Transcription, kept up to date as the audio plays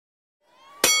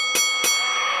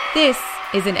This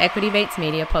is an Equity Mates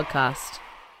Media podcast.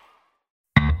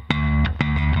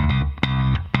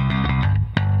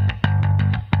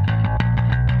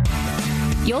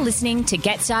 You're listening to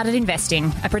Get Started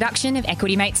Investing, a production of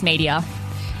Equity Mates Media.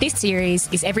 This series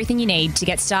is everything you need to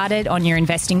get started on your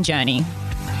investing journey.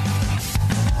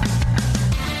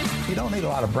 You don't need a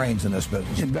lot of brains in this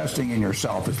business. Investing in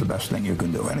yourself is the best thing you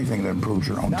can do. Anything that improves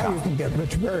your own Now you can get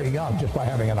rich very young just by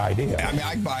having an idea. I mean,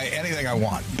 I can buy anything I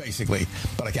want, basically,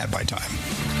 but I can't buy time.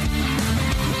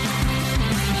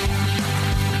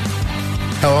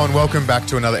 Hello and welcome back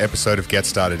to another episode of Get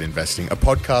Started Investing, a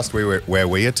podcast where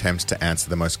we attempt to answer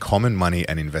the most common money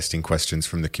and investing questions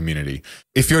from the community.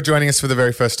 If you're joining us for the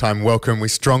very first time, welcome. We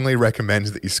strongly recommend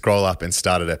that you scroll up and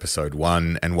start at episode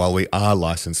 1. And while we are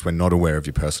licensed, we're not aware of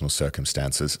your personal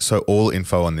circumstances. So all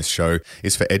info on this show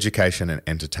is for education and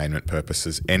entertainment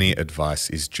purposes. Any advice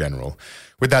is general.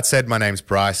 With that said, my name's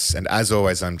Bryce, and as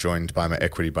always, I'm joined by my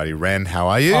equity buddy, Ren. How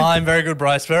are you? I'm very good,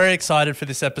 Bryce. Very excited for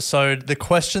this episode. The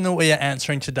question that we are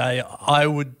answering today, I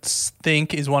would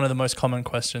think, is one of the most common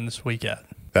questions we get.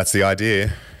 That's the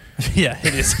idea. Yeah,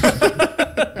 it is.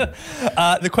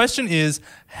 The question is,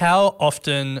 how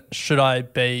often should I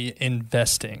be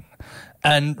investing?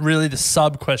 And really the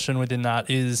sub-question within that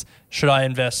is, should I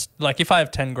invest, like if I have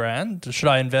 10 grand, should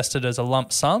I invest it as a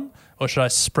lump sum or should I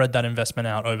spread that investment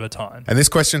out over time? And this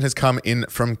question has come in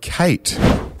from Kate.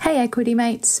 Hey Equity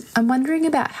Mates, I'm wondering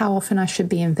about how often I should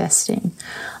be investing.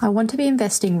 I want to be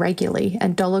investing regularly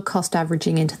and dollar cost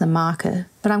averaging into the market,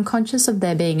 but I'm conscious of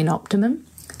there being an optimum.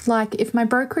 Like if my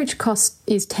brokerage cost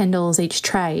is $10 each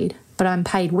trade, but I'm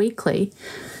paid weekly,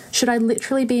 should I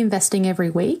literally be investing every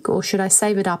week or should I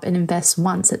save it up and invest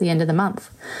once at the end of the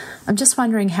month? I'm just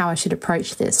wondering how I should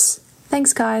approach this.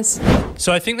 Thanks, guys.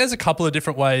 So I think there's a couple of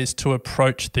different ways to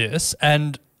approach this.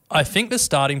 And I think the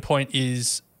starting point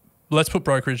is, let's put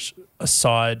brokerage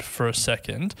aside for a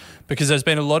second, because there's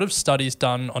been a lot of studies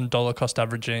done on dollar cost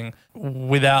averaging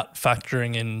without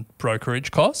factoring in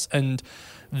brokerage costs. And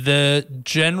the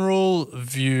general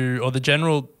view of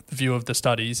the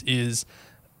studies is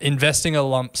investing a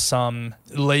lump sum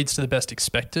leads to the best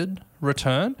expected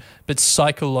return, but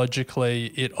psychologically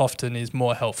it often is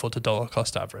more helpful to dollar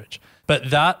cost average.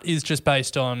 But that is just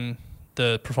based on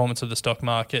the performance of the stock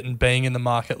market, and being in the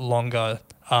market longer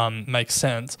makes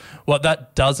sense. What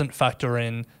that doesn't factor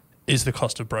in is the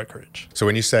cost of brokerage. So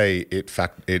when you say it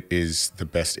is the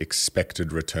best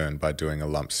expected return by doing a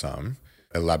lump sum,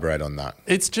 elaborate on that.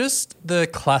 It's just the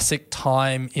classic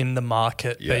time in the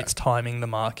market beats timing the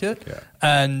market. Yeah.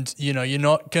 And, you're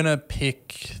not going to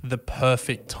pick the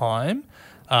perfect time,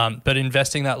 but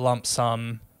investing that lump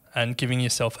sum and giving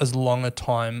yourself as long a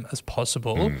time as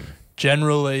possible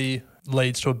generally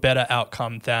leads to a better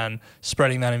outcome than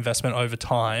spreading that investment over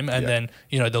time. And then,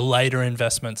 the later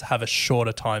investments have a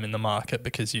shorter time in the market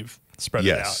because you've spread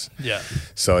it out. Yeah.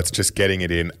 So it's just getting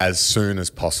it in as soon as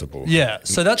possible. Yeah.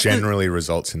 So that generally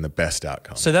results in the best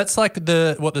outcome. So that's like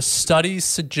what the studies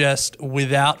suggest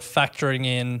without factoring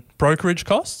in brokerage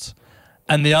costs.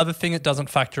 And the other thing it doesn't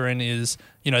factor in is,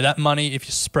 that money, if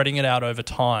you're spreading it out over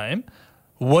time,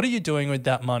 what are you doing with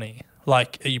that money?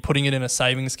 Like, are you putting it in a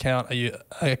savings account? Are you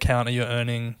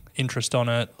earning interest on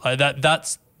it? Like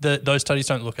those studies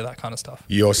don't look at that kind of stuff.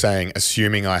 You're saying,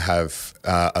 assuming I have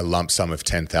a lump sum of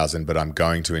 $10,000, but I'm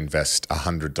going to invest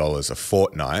 $100 a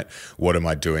fortnight, what am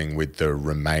I doing with the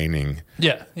remaining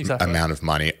amount of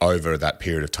money over that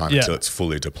period of time until it's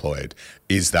fully deployed?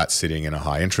 Is that sitting in a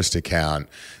high interest account?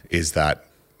 Is that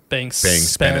being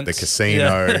spent at the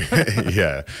casino?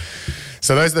 Yeah.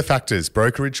 So those are the factors: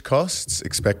 brokerage costs,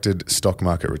 expected stock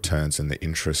market returns, and the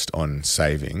interest on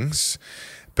savings.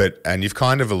 And you've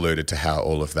kind of alluded to how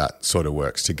all of that sort of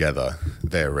works together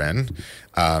there, Ren.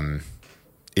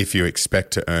 If you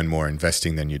expect to earn more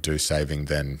investing than you do saving,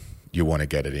 then you want to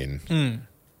get it in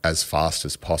as fast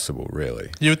as possible,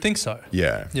 really. You would think so.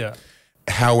 Yeah. Yeah.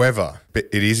 However,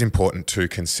 it is important to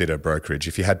consider brokerage.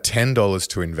 If you had $10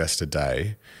 to invest a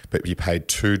day, but you paid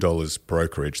 $2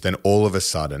 brokerage, then all of a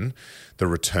sudden the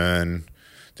return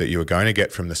that you are going to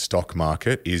get from the stock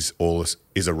market is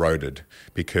eroded,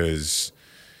 because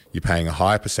you're paying a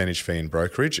higher percentage fee in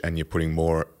brokerage and you're putting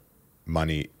more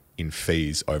money in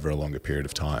fees over a longer period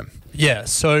of time. Yeah.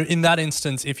 So in that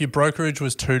instance, if your brokerage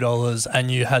was $2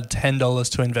 and you had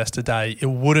 $10 to invest a day, it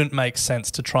wouldn't make sense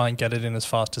to try and get it in as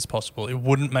fast as possible. It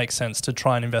wouldn't make sense to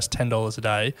try and invest $10 a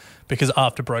day, because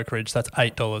after brokerage, that's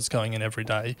 $8 going in every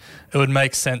day. It would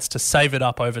make sense to save it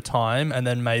up over time and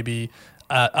then maybe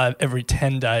every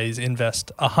 10 days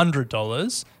invest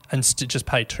 $100 and just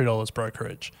pay $2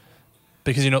 brokerage.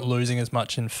 because you're not losing as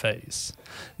much in fees.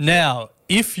 Now,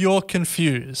 if you're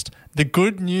confused, the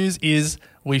good news is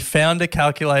we found a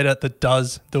calculator that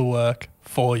does the work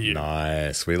for you.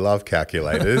 Nice. We love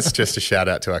calculators. Just a shout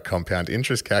out to our compound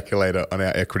interest calculator on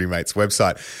our Equity Mates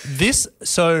website.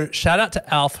 So shout out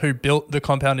to Alf who built the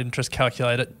compound interest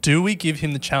calculator. Do we give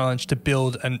him the challenge to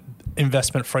build an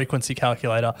investment frequency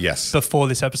calculator? Yes. Before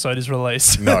this episode is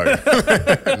released? No.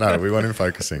 No, we want him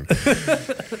focusing.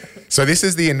 So this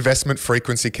is the investment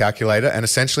frequency calculator, and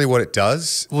essentially what it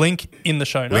does... Link in the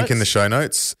show notes. Link in the show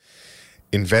notes.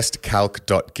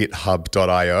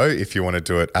 investcalc.github.io if you want to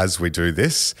do it as we do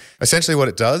this. Essentially what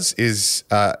it does is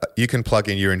you can plug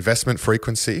in your investment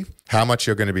frequency, how much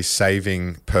you're going to be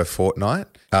saving per fortnight,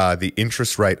 the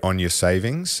interest rate on your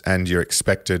savings, and your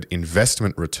expected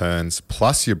investment returns,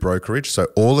 plus your brokerage. So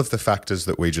all of the factors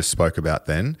that we just spoke about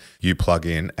then, you plug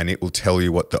in and it will tell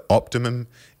you what the optimum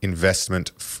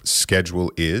investment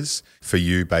schedule is for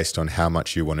you based on how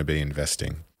much you want to be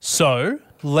investing. So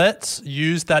let's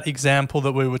use that example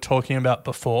that we were talking about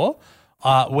before.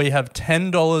 We have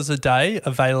 $10 a day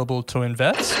available to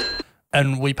invest,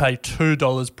 and we pay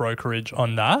 $2 brokerage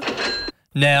on that.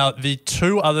 Now, the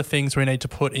two other things we need to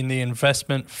put in the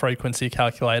investment frequency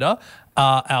calculator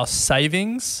are our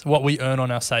savings, what we earn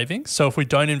on our savings. So if we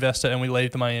don't invest it and we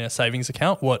leave the money in a savings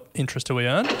account, what interest do we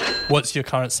earn? What's your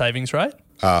current savings rate?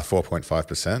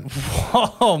 4.5%.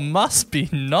 Whoa, must be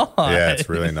nice. Yeah, it's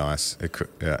really nice. It could,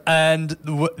 yeah. And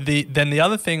then the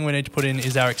other thing we need to put in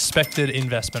is our expected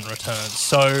investment returns.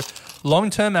 So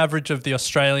long-term average of the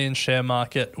Australian share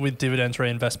market with dividends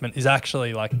reinvestment is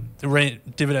actually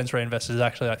dividends reinvested is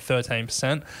actually like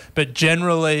 13%. But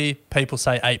generally people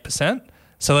say 8%.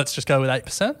 So let's just go with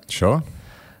 8%. Sure.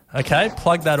 Okay,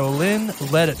 plug that all in,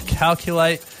 let it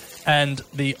calculate. And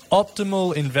the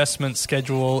optimal investment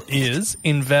schedule is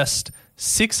invest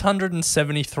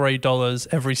 $673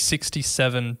 every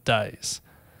 67 days.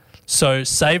 So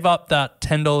save up that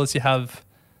 $10 you have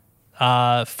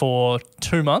for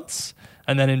 2 months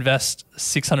and then invest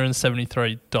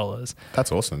 $673.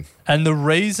 That's awesome. And the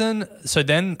reason, so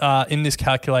then in this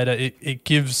calculator, it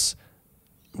gives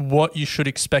what you should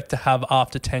expect to have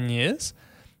after 10 years.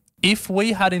 If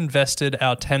we had invested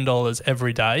our $10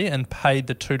 every day and paid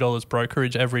the $2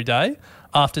 brokerage every day,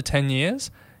 after 10 years,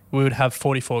 we would have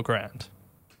 $44,000.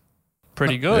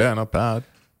 Pretty good. Yeah, not bad.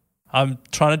 I'm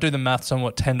trying to do the maths on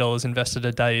what $10 invested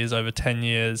a day is over 10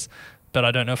 years, but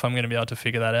I don't know if I'm going to be able to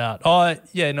figure that out. Oh,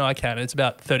 yeah, no, I can. It's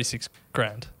about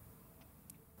 $36,000.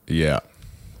 Yeah.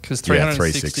 Because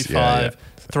 365,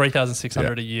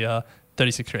 3,600 a year,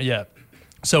 36,000. Yeah.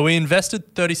 So we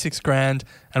invested $36,000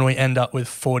 and we end up with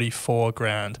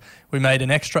 $44,000. We made an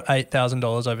extra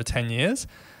 $8,000 over 10 years.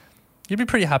 You'd be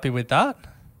pretty happy with that.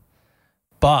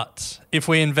 But if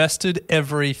we invested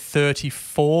every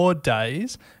 34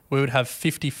 days, we would have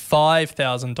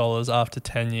 $55,000 after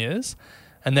 10 years.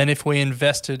 And then if we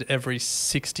invested every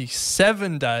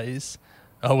 67 days,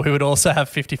 we would also have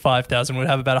 $55,000. We'd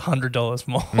have about $100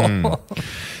 more.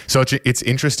 So it's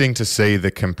interesting to see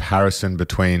the comparison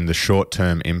between the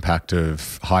short-term impact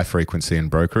of high frequency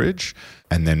and brokerage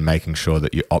and then making sure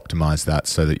that you optimize that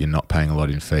so that you're not paying a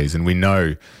lot in fees. And we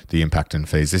know the impact in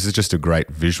fees. This is just a great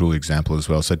visual example as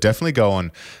well. So definitely go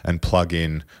on and plug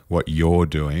in what you're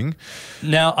doing.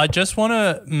 Now, I just want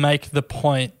to make the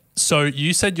point. So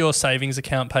you said your savings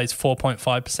account pays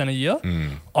 4.5% a year.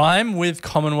 I'm with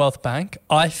Commonwealth Bank.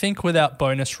 I think without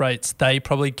bonus rates, they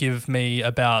probably give me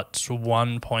about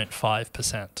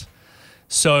 1.5%.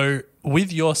 So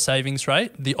with your savings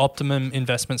rate, the optimum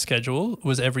investment schedule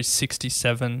was every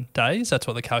 67 days. That's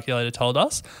what the calculator told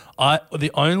us.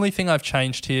 The only thing I've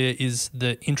changed here is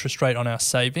the interest rate on our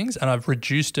savings, and I've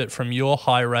reduced it from your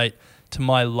high rate to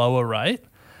my lower rate.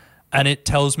 And it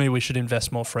tells me we should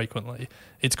invest more frequently.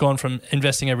 It's gone from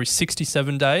investing every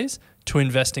 67 days to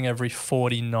investing every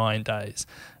 49 days.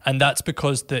 And that's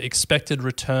because the expected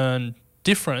return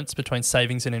difference between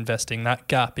savings and investing, that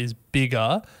gap is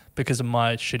bigger because of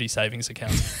my shitty savings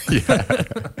account.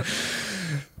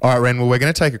 All right, Ren, well, we're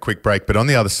going to take a quick break, but on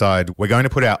the other side, we're going to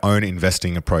put our own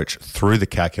investing approach through the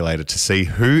calculator to see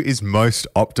who is most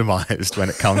optimized when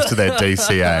it comes to their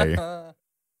DCA.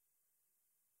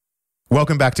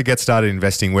 Welcome back to Get Started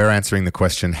Investing. We're answering the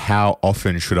question, how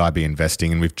often should I be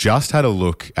investing? And we've just had a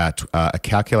look at a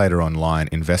calculator online,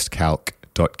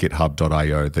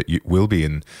 investcalc.github.io, that will be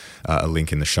in a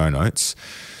link in the show notes,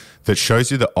 that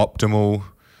shows you the optimal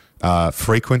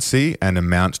frequency and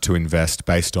amount to invest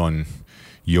based on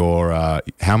your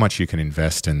how much you can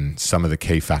invest and some of the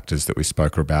key factors that we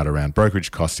spoke about around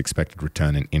brokerage cost, expected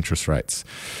return, and interest rates.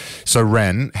 So,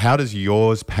 Ren, how does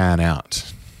yours pan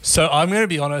out? So I'm going to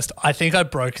be honest, I think I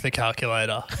broke the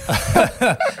calculator.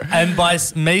 And by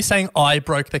me saying I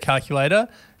broke the calculator,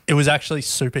 it was actually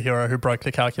Superhero who broke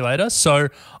the calculator. So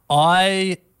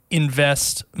my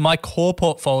core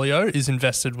portfolio is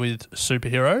invested with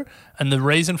Superhero. And the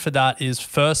reason for that is,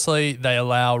 firstly, they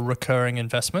allow recurring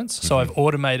investments. So I've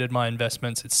automated my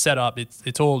investments. It's set up.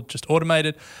 It's all just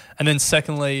automated. And then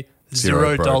secondly,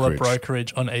 $0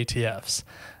 brokerage on ETFs.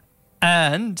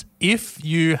 And if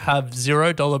you have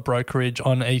 $0 brokerage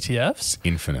on ETFs,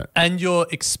 infinite, and your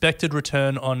expected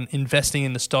return on investing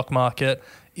in the stock market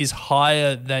is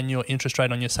higher than your interest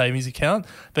rate on your savings account,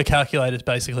 the calculator is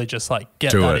basically just like,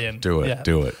 get that in. Do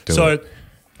it. So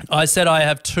I said I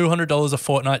have $200 a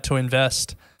fortnight to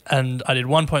invest, and I did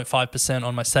 1.5%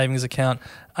 on my savings account.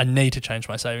 I need to change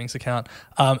my savings account.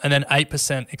 And then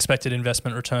 8% expected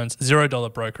investment returns,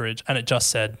 $0 brokerage, and it just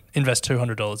said invest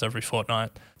 $200 every fortnight.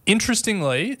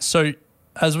 Interestingly, so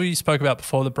as we spoke about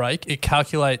before the break, it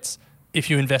calculates if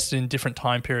you invested in different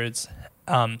time periods,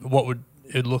 what would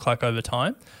it look like over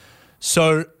time.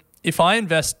 So if I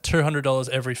invest $200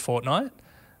 every fortnight,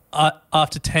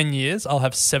 after 10 years, I'll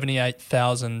have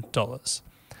 $78,000.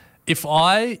 If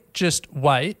I just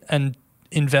wait and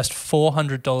invest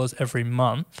 $400 every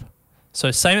month,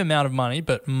 so same amount of money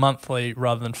but monthly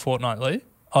rather than fortnightly.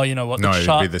 Oh, you know what? No,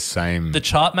 it'd be the same. The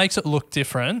chart makes it look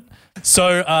different.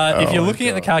 So if you're looking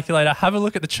at the calculator, have a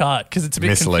look at the chart because it's a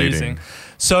bit confusing.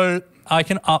 So I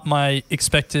can up my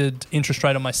expected interest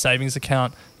rate on my savings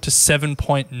account to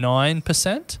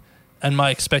 7.9%, and my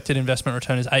expected investment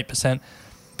return is 8%.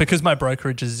 Because my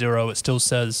brokerage is zero, it still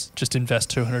says just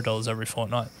invest $200 every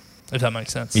fortnight, if that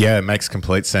makes sense. Yeah, it makes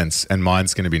complete sense. And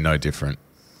mine's going to be no different.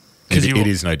 It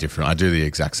is no different. I do the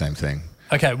exact same thing.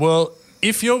 Okay, well,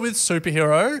 if you're with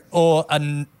Superhero or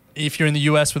if you're in the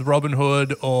US with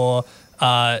Robinhood, or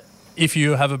if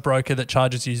you have a broker that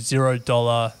charges you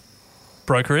 $0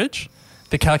 brokerage,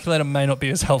 the calculator may not be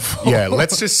as helpful. Yeah,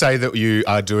 let's just say that you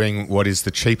are doing what is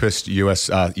the cheapest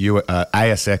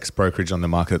ASX brokerage on the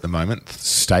market at the moment,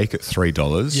 Stake at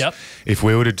 $3. Yep. If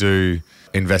we were to do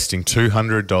investing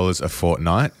 $200 a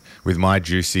fortnight with my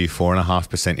juicy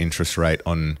 4.5% interest rate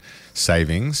on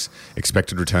savings,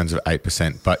 expected returns of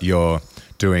 8%, but you're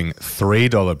doing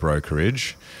 $3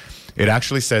 brokerage, it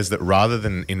actually says that rather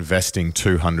than investing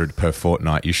 $200 per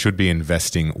fortnight, you should be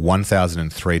investing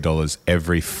 $1,003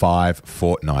 every 5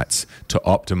 fortnights to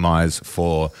optimize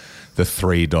for the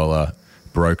 $3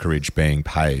 brokerage being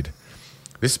paid.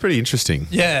 This is pretty interesting.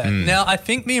 Yeah. Now, I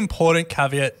think the important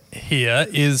caveat here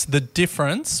is the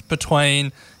difference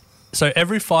between, so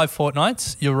every 5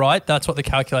 fortnights, you're right, that's what the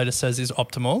calculator says is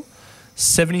optimal,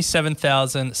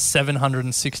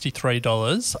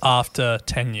 $77,763 after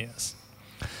 10 years.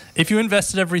 If you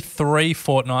invested every 3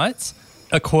 fortnights,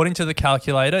 according to the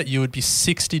calculator, you would be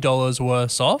 $60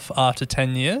 worse off after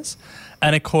 10 years.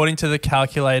 And according to the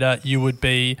calculator, you would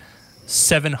be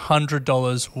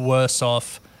 $700 worse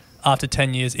off after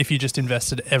 10 years if you just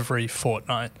invested every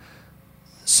fortnight.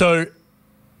 So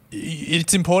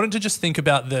it's important to just think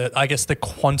about the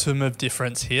quantum of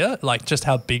difference here, like just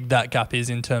how big that gap is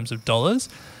in terms of dollars.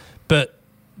 But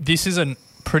this is a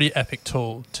pretty epic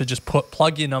tool to just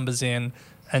plug your numbers in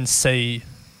and see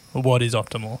what is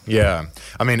optimal. Yeah.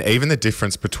 I mean, even the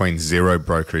difference between zero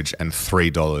brokerage and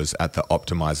 $3 at the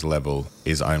optimized level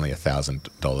is only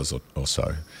 $1,000 or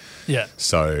so. Yeah.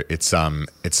 So it's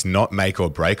not make or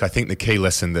break. I think the key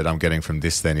lesson that I'm getting from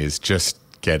this then is just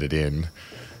get it in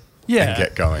and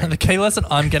get going. And the key lesson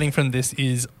I'm getting from this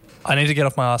is I need to get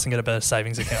off my ass and get a better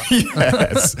savings account.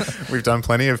 Yes. We've done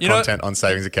plenty of content on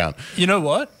savings account. You know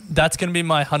what? That's going to be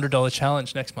my $100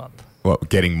 challenge next month. What,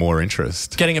 getting more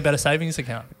interest? Getting a better savings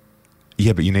account.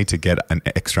 Yeah, but you need to get an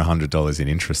extra $100 in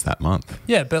interest that month.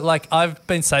 Yeah, but like I've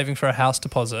been saving for a house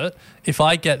deposit. If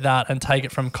I get that and take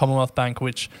it from Commonwealth Bank,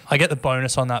 which I get the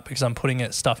bonus on that because I'm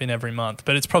putting stuff in every month,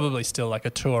 but it's probably still like a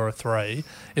 2 or a 3.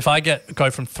 If I go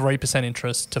from 3%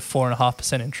 interest to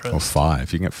 4.5% interest. Or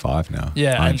 5. You can get 5 now.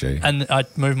 Yeah, and I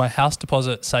move my house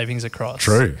deposit savings across.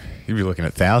 True. You'd be looking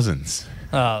at thousands.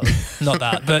 Not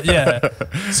that, but yeah.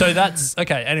 So that's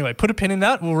okay. Anyway, put a pin in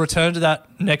that. We'll return to that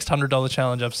next $100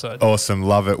 challenge episode. Awesome.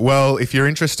 Love it. Well, if you're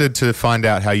interested to find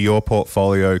out how your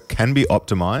portfolio can be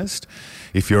optimized,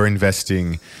 if you're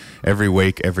investing every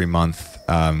week, every month,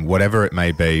 whatever it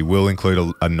may be, we'll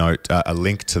include a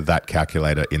link to that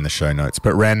calculator in the show notes.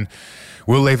 But Ren,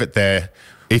 we'll leave it there.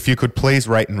 If you could please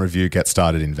rate and review Get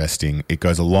Started Investing. It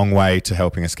goes a long way to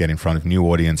helping us get in front of new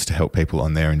audience to help people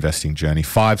on their investing journey.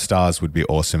 5 stars would be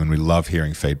awesome, and we love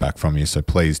hearing feedback from you. So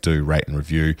please do rate and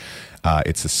review.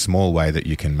 It's a small way that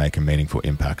you can make a meaningful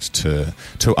impact to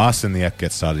us and the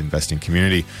Get Started Investing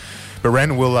community. But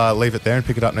Ren, we'll leave it there and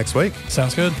pick it up next week.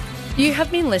 Sounds good. You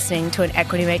have been listening to an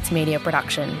Equity Mates Media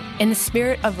production. In the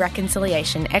spirit of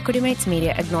reconciliation, Equity Mates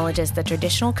Media acknowledges the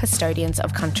traditional custodians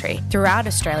of country throughout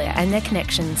Australia and their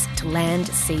connections to land,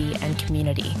 sea and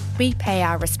community. We pay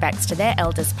our respects to their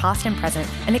elders past and present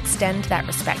and extend that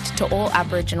respect to all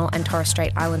Aboriginal and Torres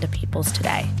Strait Islander peoples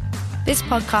today. This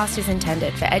podcast is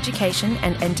intended for education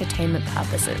and entertainment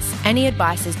purposes. Any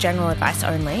advice is general advice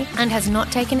only and has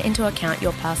not taken into account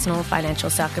your personal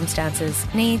financial circumstances,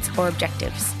 needs, or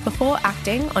objectives. Before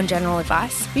acting on general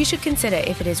advice, you should consider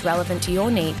if it is relevant to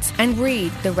your needs and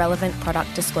read the relevant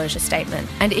product disclosure statement.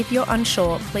 And if you're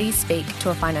unsure, please speak to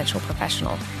a financial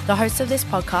professional. The hosts of this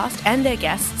podcast and their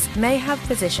guests may have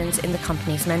positions in the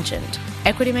companies mentioned.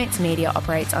 Equity Mates Media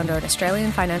operates under an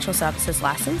Australian Financial Services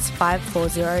Licence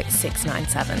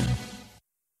 540697.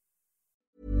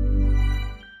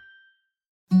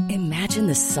 Imagine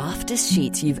the softest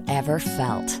sheets you've ever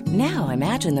felt. Now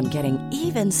imagine them getting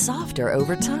even softer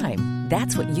over time.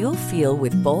 That's what you'll feel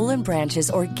with Boll & Branch's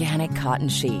organic cotton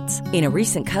sheets. In a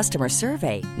recent customer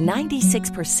survey,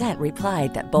 96%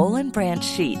 replied that Boll & Branch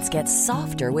sheets get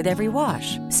softer with every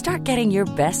wash. Start getting your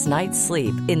best night's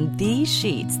sleep in these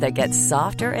sheets that get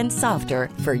softer and softer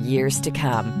for years to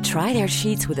come. Try their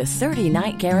sheets with a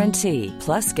 30-night guarantee.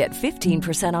 Plus, get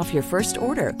 15% off your first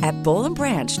order at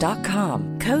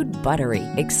bollandbranch.com. Code BUTTERY.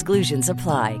 Exclusions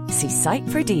apply. See site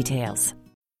for details.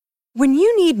 When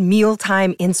you need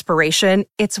mealtime inspiration,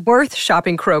 it's worth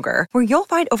shopping Kroger, where you'll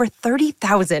find over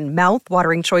 30,000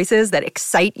 mouth-watering choices that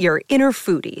excite your inner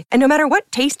foodie. And no matter what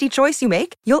tasty choice you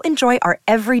make, you'll enjoy our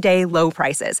everyday low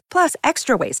prices, plus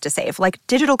extra ways to save, like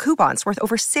digital coupons worth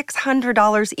over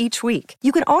 $600 each week.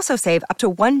 You can also save up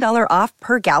to $1 off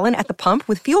per gallon at the pump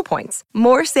with fuel points.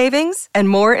 More savings and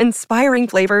more inspiring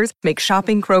flavors make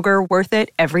shopping Kroger worth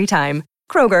it every time.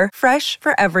 Kroger, fresh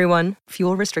for everyone.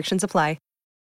 Fuel restrictions apply.